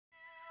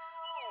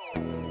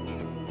And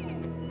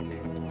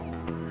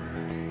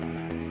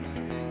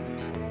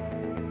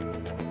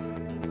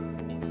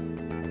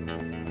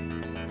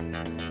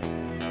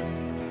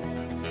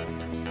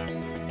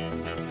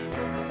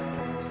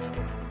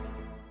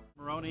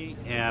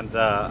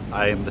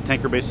I am the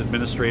tanker base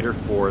administrator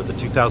for the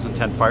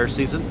 2010 fire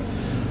season.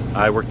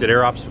 I worked at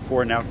Air Ops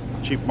before, now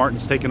Chief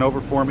Martin's taken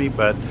over for me,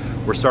 but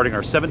we're starting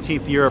our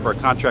 17th year of our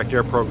contract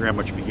air program,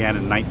 which began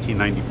in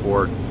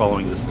 1994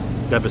 following the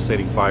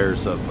devastating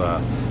fires of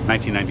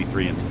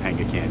 1993 in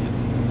Topanga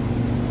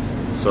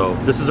Canyon. So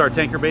this is our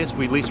tanker base.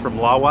 We lease from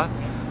LAWA.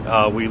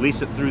 We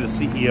lease it through the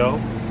CEO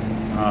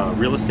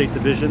real estate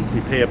division.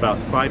 We pay about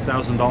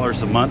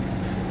 $5,000 a month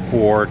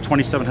for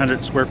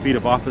 2,700 square feet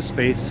of office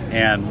space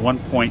and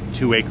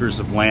 1.2 acres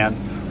of land,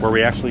 where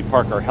we actually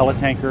park our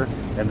helitanker,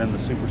 and then the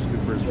super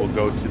scoopers will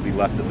go to the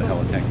left of the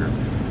helitanker.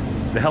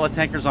 The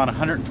helitanker's on a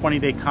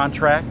 120-day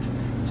contract.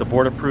 It's a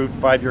board-approved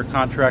 5-year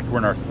contract. We're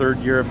in our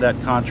 3rd year of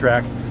that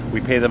contract.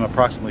 We pay them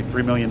approximately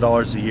 $3 million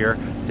a year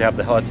to have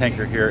the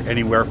helitanker here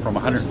anywhere from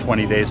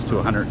 120 days to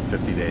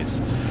 150 days.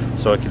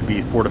 So it could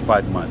be 4 to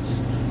 5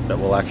 months that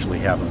we'll actually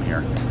have them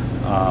here.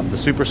 The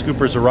super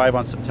scoopers arrive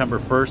on September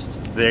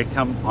 1st. They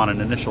come on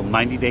an initial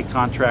 90-day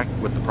contract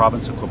with the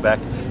province of Quebec.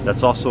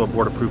 That's also a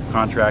board-approved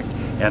contract.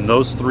 And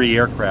those 3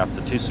 aircraft,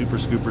 the 2 super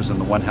scoopers and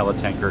the 1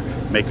 helitanker,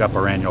 make up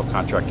our annual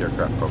contract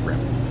aircraft program.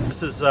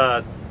 This is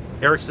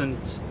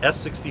Erickson's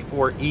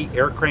S-64E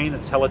Air-Crane.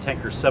 It's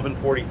helitanker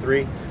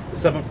 743. The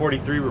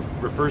 743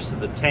 refers to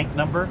the tank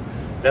number.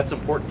 That's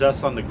important to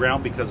us on the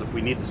ground because if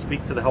we need to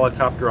speak to the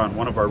helicopter on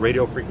one of our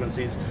radio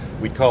frequencies,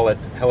 we call it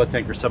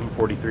helitanker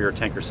 743 or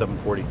tanker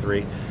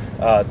 743.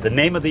 The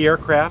name of the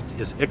aircraft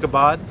is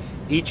Ichabod.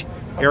 Each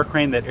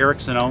aircrane that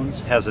Erickson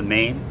owns has a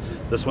name.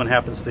 This one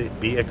happens to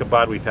be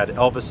Ichabod. We've had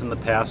Elvis in the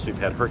past, we've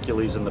had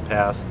Hercules in the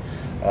past,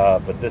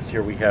 but this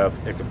year we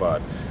have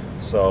Ichabod.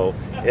 So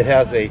it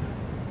has a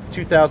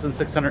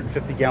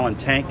 2,650 gallon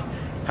tank.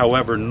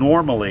 However,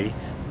 normally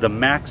the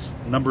max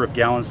number of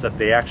gallons that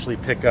they actually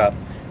pick up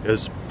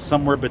is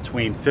somewhere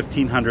between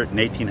 1,500 and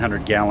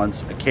 1,800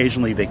 gallons.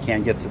 Occasionally they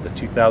can get to the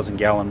 2,000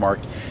 gallon mark.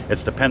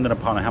 It's dependent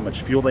upon how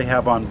much fuel they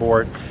have on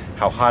board,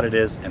 how hot it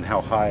is, and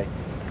how high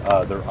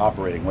they're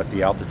operating, what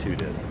the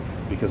altitude is,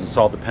 because it's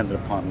all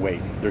dependent upon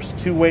weight. There's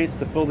 2 ways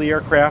to fill the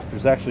aircraft.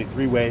 There's actually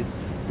 3 ways.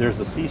 There's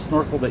a sea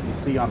snorkel that you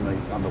see on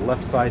the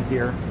left side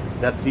here.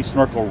 That sea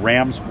snorkel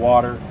rams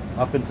water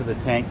up into the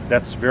tank.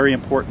 That's very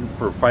important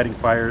for fighting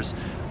fires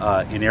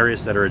in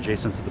areas that are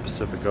adjacent to the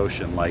Pacific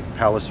Ocean, like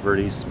Palos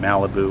Verdes,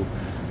 Malibu,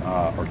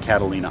 or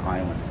Catalina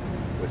Island,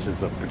 which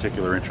is of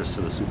particular interest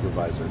to the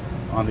supervisor.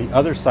 On the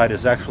other side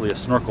is actually a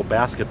snorkel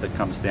basket that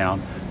comes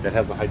down that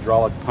has a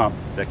hydraulic pump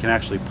that can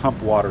actually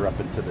pump water up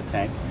into the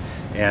tank,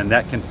 and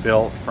that can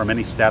fill from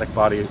any static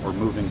body or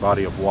moving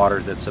body of water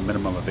that's a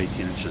minimum of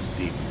 18 inches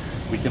deep.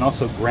 We can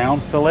also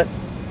ground fill it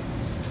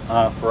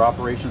for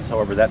operations,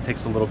 however that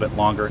takes a little bit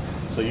longer.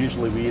 So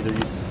usually we either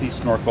use the sea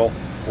snorkel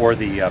or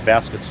the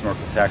basket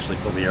snorkel to actually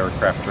fill the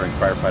aircraft during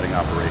firefighting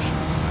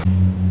operations.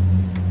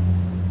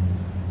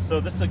 So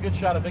this is a good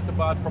shot of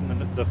Ichabod from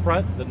the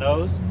front, the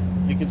nose.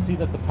 You can see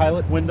that the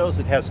pilot windows,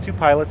 it has 2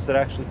 pilots that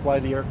actually fly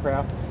the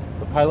aircraft.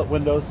 The pilot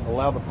windows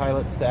allow the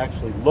pilots to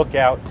actually look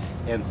out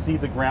and see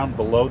the ground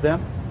below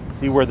them,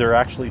 see where they're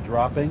actually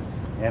dropping.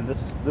 And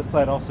this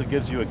side also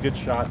gives you a good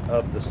shot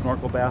of the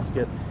snorkel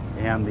basket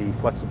and the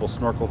flexible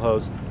snorkel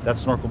hose. That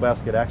snorkel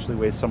basket actually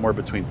weighs somewhere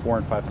between 400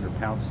 and 500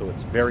 pounds, so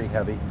it's very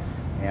heavy.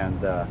 And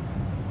the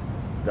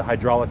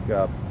hydraulic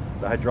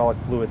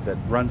fluid that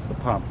runs the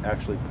pump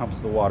actually pumps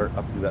the water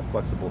up through that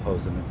flexible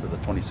hose and into the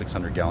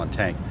 2,600 gallon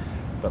tank.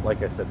 But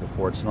like I said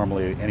before, it's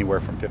normally anywhere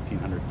from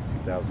 1,500 to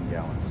 2,000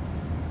 gallons.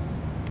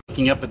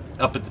 Looking up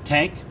at the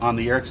tank on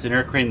the Erickson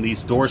Air-Crane,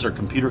 these doors are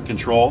computer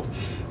controlled.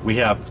 We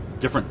have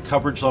different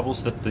coverage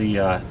levels that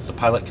the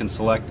pilot can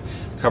select.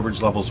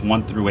 Coverage levels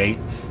 1 through 8.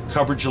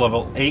 Coverage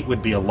level 8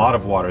 would be a lot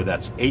of water.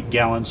 That's 8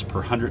 gallons per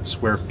 100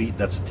 square feet.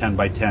 That's a 10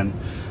 by 10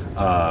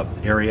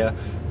 area.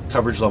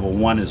 Coverage level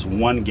 1 is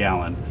 1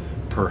 gallon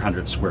per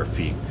 100 square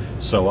feet.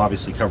 So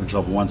obviously coverage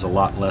level 1 is a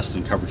lot less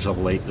than coverage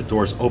level 8. The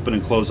doors open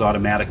and close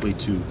automatically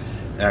to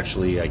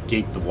actually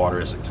gate the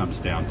water as it comes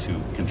down to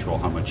control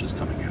how much is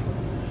coming out.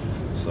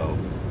 So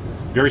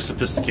very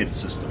sophisticated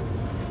system.